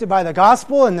impacted by the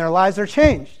gospel and their lives are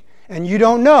changed. And you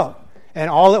don't know. And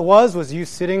all it was you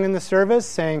sitting in the service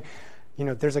saying,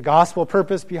 there's a gospel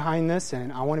purpose behind this,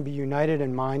 and I want to be united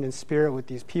in mind and spirit with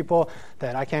these people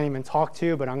that I can't even talk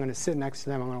to, but I'm going to sit next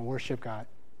to them, I'm going to worship God.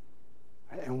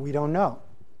 And we don't know.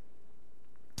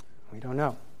 We don't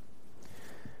know.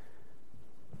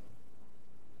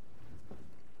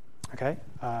 Okay?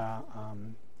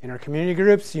 In our community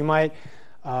groups, you might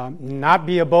not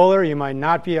be a bowler, you might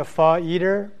not be a pho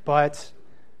eater, but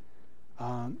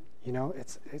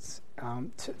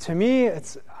to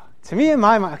me in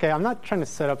my mind, okay, I'm not trying to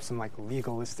set up some like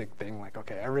legalistic thing like,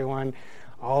 okay, everyone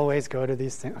always go to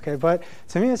these things, okay, but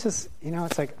to me it's just,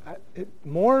 it's like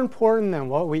more important than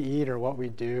what we eat or what we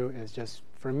do is just,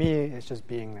 for me, it's just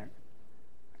being there.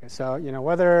 Okay, so,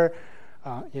 whether,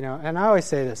 and I always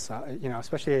say this,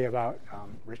 especially about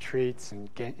retreats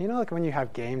and games, like when you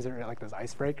have games that are like those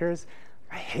icebreakers,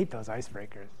 I hate those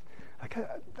icebreakers. Like,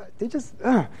 they just,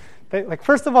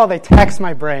 first of all, they tax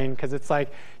my brain because it's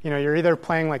like, you're either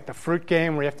playing like the fruit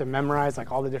game where you have to memorize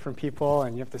like all the different people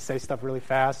and you have to say stuff really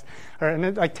fast, and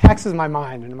it like taxes my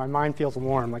mind and my mind feels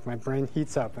warm, like my brain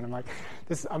heats up and I'm like,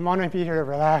 I want to be here to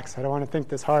relax. I don't want to think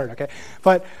this hard, okay?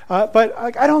 But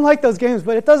like, I don't like those games,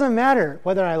 but it doesn't matter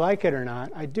whether I like it or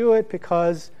not. I do it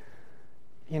because,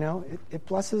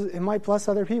 it might bless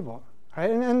other people. Right?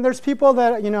 And there's people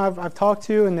that, I've talked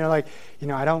to and they're like,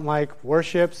 I don't like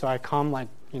worship, so I come like,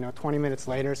 20 minutes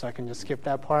later so I can just skip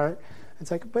that part. It's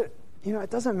like, but, it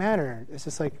doesn't matter. It's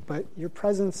just like, but your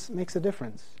presence makes a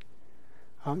difference.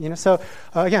 So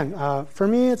again, for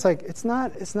me, it's like, it's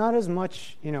not as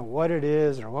much, what it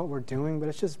is or what we're doing, but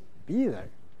it's just be there.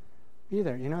 Be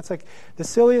there. It's like the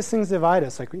silliest things divide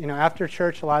us. Like, after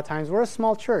church, a lot of times we're a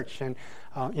small church, and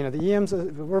the EMs,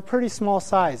 we're pretty small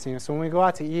size. So when we go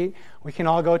out to eat, we can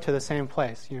all go to the same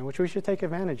place, which we should take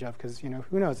advantage of because,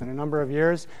 who knows, in a number of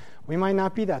years, we might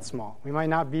not be that small. We might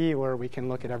not be where we can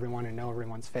look at everyone and know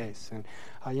everyone's face. And,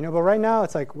 but right now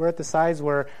it's like we're at the size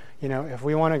where, if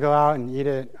we want to go out and eat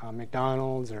at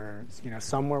McDonald's or,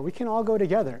 somewhere, we can all go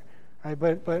together, right?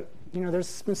 But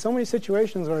there's been so many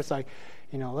situations where it's like,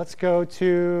 let's go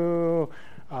to,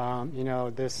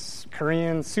 this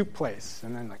Korean soup place.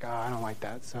 And then like, I don't like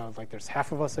that. So like there's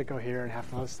half of us that go here and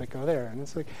half of us that go there. And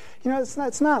it's like,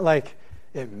 it's not like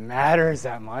it matters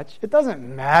that much. It doesn't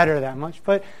matter that much.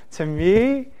 But to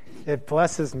me, it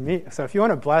blesses me. So if you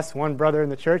want to bless one brother in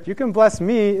the church, you can bless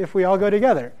me if we all go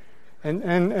together.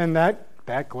 And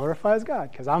that glorifies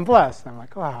God because I'm blessed. I'm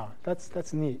like, wow,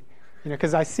 that's neat.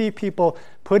 Because I see people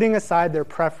putting aside their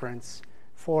preference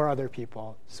for other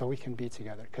people so we can be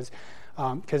together.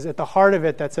 Because at the heart of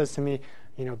it, that says to me,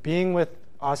 being with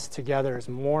us together is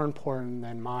more important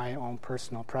than my own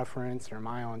personal preference or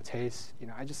my own taste.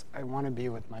 I want to be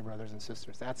with my brothers and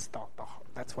sisters. That's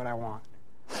what I want.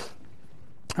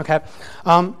 Okay.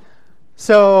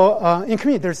 So in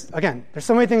community, there's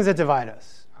so many things that divide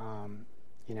us.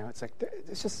 It's like,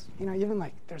 it's just, even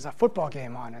like there's a football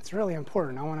game on. It's really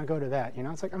important. I want to go to that.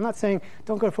 It's like, I'm not saying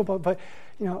don't go to football, but,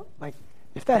 like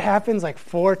if that happens like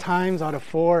 4 times out of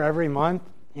 4 every month,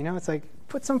 it's like,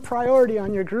 put some priority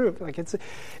on your group. Like it's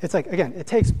like, again, it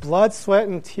takes blood, sweat,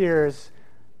 and tears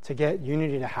to get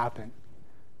unity to happen.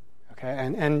 Okay.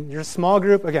 And your small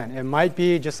group, again, it might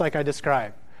be just like I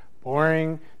described,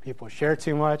 boring, people share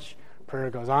too much, prayer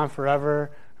goes on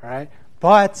forever. All right.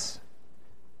 But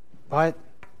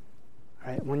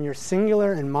right, when you're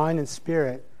singular in mind and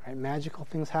spirit, right, magical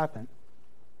things happen.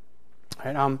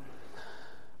 Right,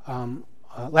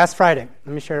 last Friday,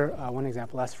 let me share one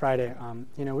example. Last Friday,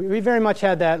 we very much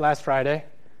had that last Friday.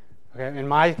 Okay, in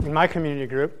my community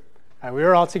group, we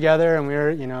were all together, and we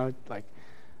were,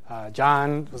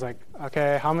 John was like,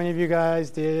 okay, how many of you guys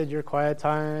did your quiet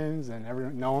times? And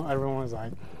everyone was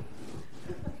like.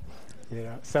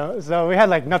 So we had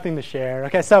like nothing to share.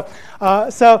 Okay, but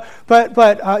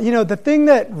the thing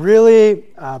that really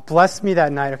blessed me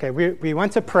that night. Okay, we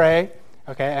went to pray.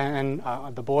 Okay, and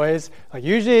the boys, like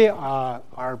usually our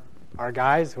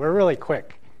guys, we're really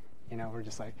quick. We're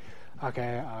just like,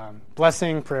 okay,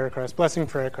 blessing, prayer request, blessing,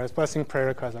 prayer request, blessing, prayer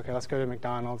request. Okay, let's go to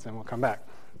McDonald's and we'll come back.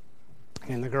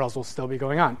 And the girls will still be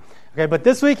going on. Okay, but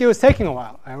this week it was taking a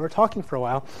while, and we were talking for a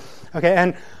while. Okay,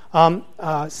 and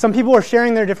some people were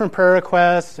sharing their different prayer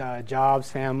requests,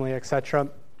 jobs, family, etc.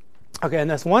 Okay, and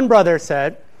this one brother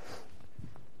said,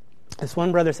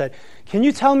 can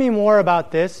you tell me more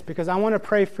about this? Because I want to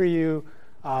pray for you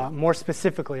more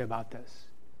specifically about this.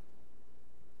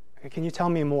 Okay, can you tell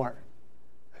me more?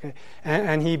 Okay,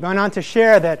 and he went on to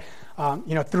share that,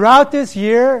 throughout this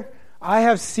year, I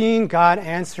have seen God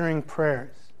answering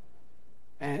prayers.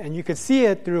 And you could see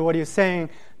it through what he was saying,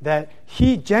 that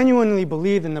he genuinely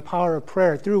believed in the power of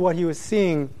prayer through what he was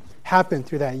seeing happen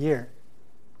through that year.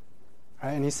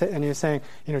 Right? And he was saying,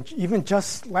 even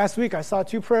just last week I saw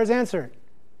 2 prayers answered.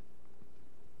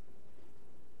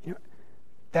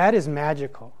 That is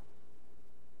magical.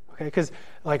 Okay, because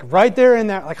like right there in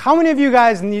that, like how many of you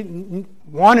guys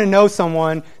want to know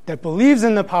someone that believes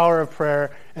in the power of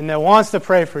prayer and that wants to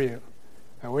pray for you?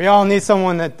 And we all need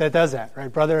someone that does that,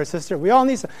 right, brother or sister? We all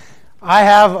need I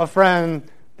have a friend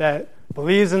that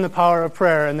believes in the power of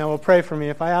prayer and that will pray for me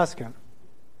if I ask him.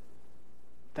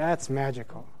 That's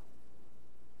magical.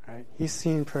 Right? He's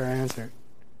seen prayer answered.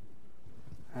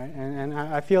 Right? And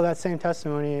I feel that same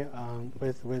testimony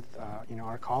with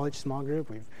our college small group.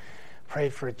 We've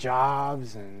prayed for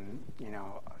jobs and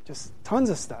just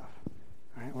tons of stuff.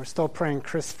 Right? We're still praying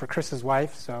for Chris's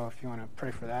wife, so if you want to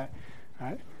pray for that.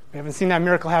 Right? We haven't seen that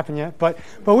miracle happen yet, but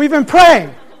we've been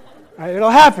praying. Right? It'll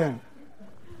happen.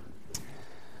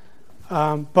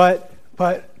 But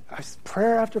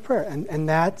prayer after prayer, and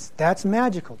that's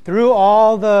magical. Through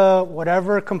all the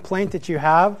whatever complaint that you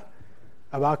have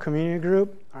about community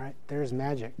group, all right, there's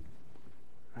magic,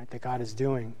 right, that God is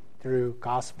doing through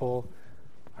gospel,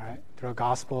 all right, through a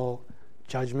gospel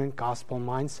judgment, gospel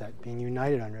mindset, being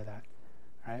united under that.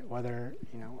 Right? Whether,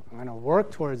 I'm going to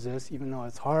work towards this, even though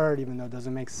it's hard, even though it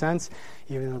doesn't make sense,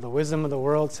 even though the wisdom of the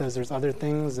world says there's other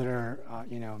things that are,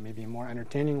 maybe more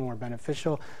entertaining, more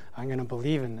beneficial, I'm going to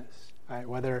believe in this. Right?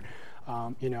 Whether,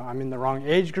 I'm in the wrong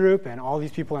age group and all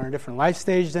these people are in a different life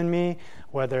stage than me,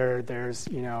 whether there's,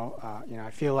 I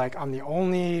feel like I'm the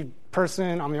only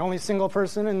single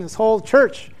person in this whole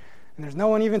church, and there's no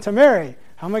one even to marry.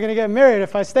 How am I going to get married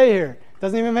if I stay here? It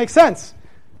doesn't even make sense.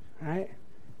 Right?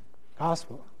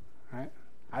 Gospel, right?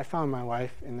 I found my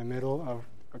wife in the middle of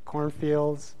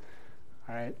cornfields,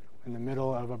 all right, in the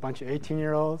middle of a bunch of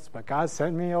 18-year-olds, but God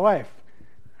sent me a wife.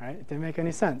 All right? It didn't make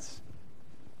any sense.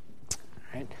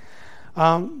 All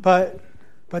right?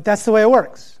 But that's the way it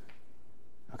works.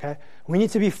 Okay? We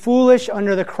need to be foolish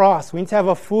under the cross. We need to have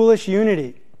a foolish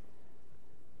unity.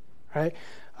 Right?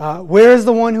 Where is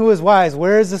the one who is wise?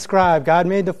 Where is the scribe? God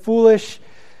made the foolish.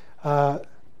 God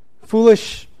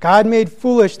made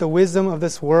foolish the wisdom of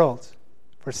this world.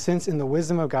 For since in the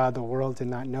wisdom of God the world did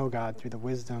not know God through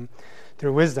wisdom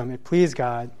it pleased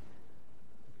God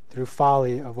through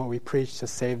folly of what we preach to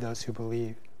save those who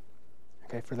believe.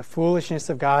 Okay, for the foolishness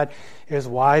of God is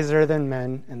wiser than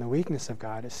men, and the weakness of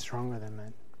God is stronger than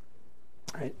men.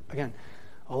 All right, again,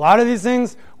 a lot of these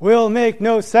things will make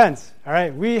no sense. All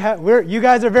right, you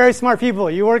guys are very smart people.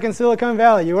 You work in Silicon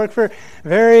Valley. You work for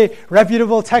very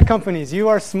reputable tech companies. You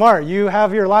are smart. You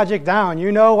have your logic down.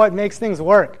 You know what makes things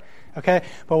work. Okay,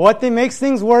 but what makes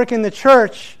things work in the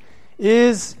church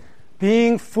is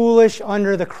being foolish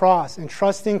under the cross and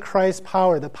trusting Christ's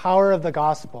power, the power of the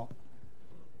gospel.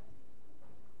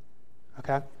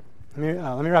 Okay,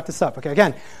 let me wrap this up. Okay,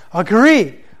 again,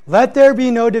 agree. Let there be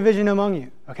no division among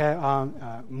you. Okay,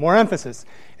 more emphasis.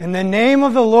 In the name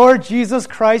of the Lord Jesus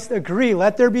Christ, agree.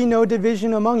 Let there be no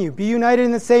division among you. Be united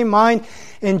in the same mind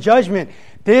and judgment.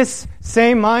 This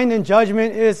same mind and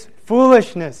judgment is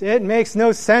foolishness. It makes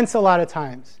no sense a lot of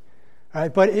times. All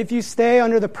right, but if you stay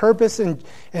under the purpose and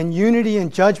unity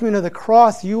and judgment of the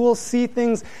cross, you will see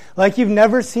things like you've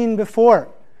never seen before.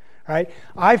 Right?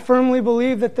 I firmly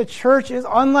believe that the church is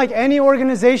unlike any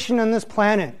organization on this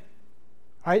planet.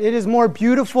 Right? It is more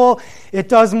beautiful. It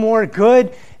does more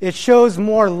good. It shows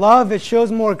more love. It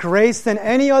shows more grace than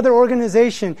any other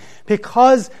organization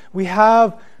because we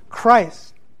have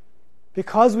Christ.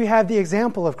 Because we have the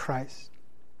example of Christ.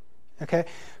 Okay?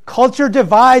 Culture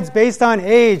divides based on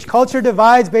age. Culture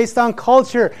divides based on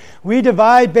culture. We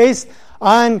divide based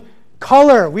on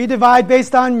color. We divide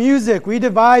based on music. We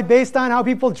divide based on how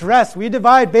people dress. We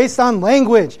divide based on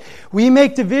language. We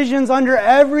make divisions under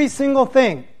every single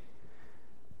thing.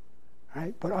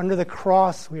 Right? But under the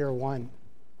cross, we are one.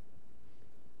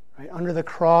 Right? Under the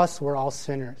cross, we're all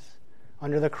sinners.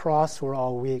 Under the cross, we're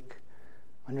all weak.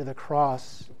 Under the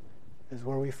cross is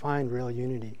where we find real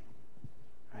unity.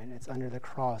 Right? It's under the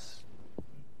cross,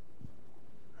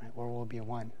 right, where we'll be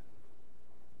one.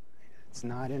 It's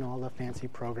not in all the fancy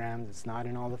programs. It's not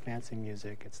in all the fancy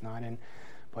music.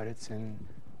 But it's in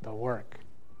the work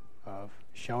of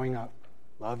showing up,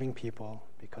 loving people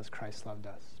because Christ loved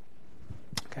us.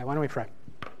 Okay, why don't we pray?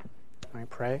 Why don't we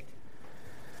pray?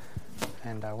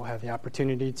 And we'll have the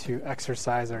opportunity to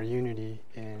exercise our unity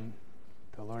in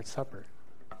the Lord's Supper,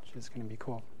 which is going to be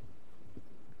cool.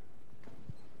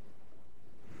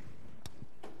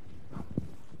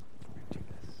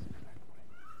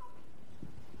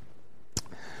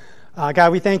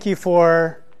 God, we thank you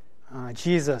for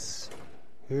Jesus,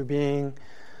 who being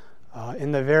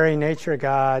in the very nature of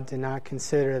God did not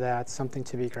consider that something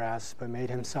to be grasped, but made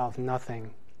himself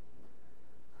nothing,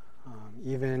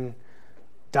 even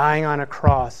dying on a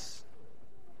cross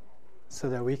so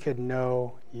that we could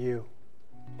know you.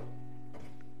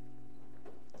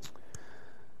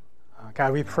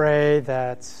 God, we pray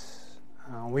that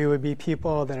we would be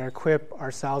people that equip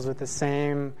ourselves with the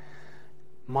same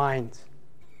mind,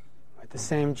 the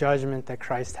same judgment that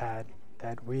Christ had,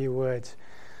 that we would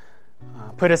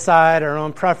put aside our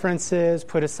own preferences,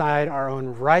 put aside our own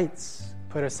rights,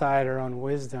 put aside our own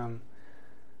wisdom,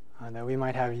 that we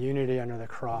might have unity under the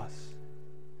cross,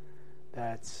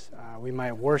 that we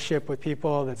might worship with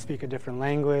people that speak a different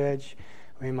language,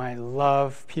 we might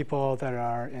love people that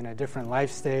are in a different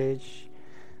life stage,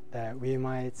 that we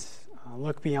might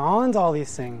look beyond all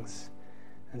these things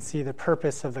and see the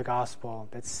purpose of the gospel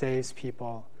that saves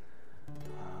people.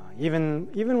 Even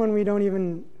when we don't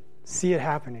even see it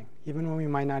happening, even when we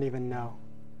might not even know.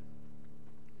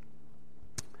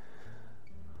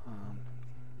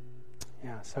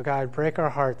 So God, break our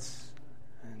hearts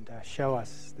and show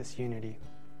us this unity.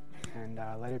 And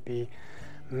let it be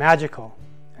magical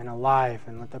and alive,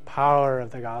 and let the power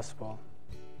of the gospel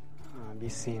be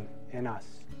seen in us.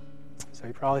 So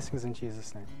we pray all these things in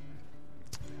Jesus' name.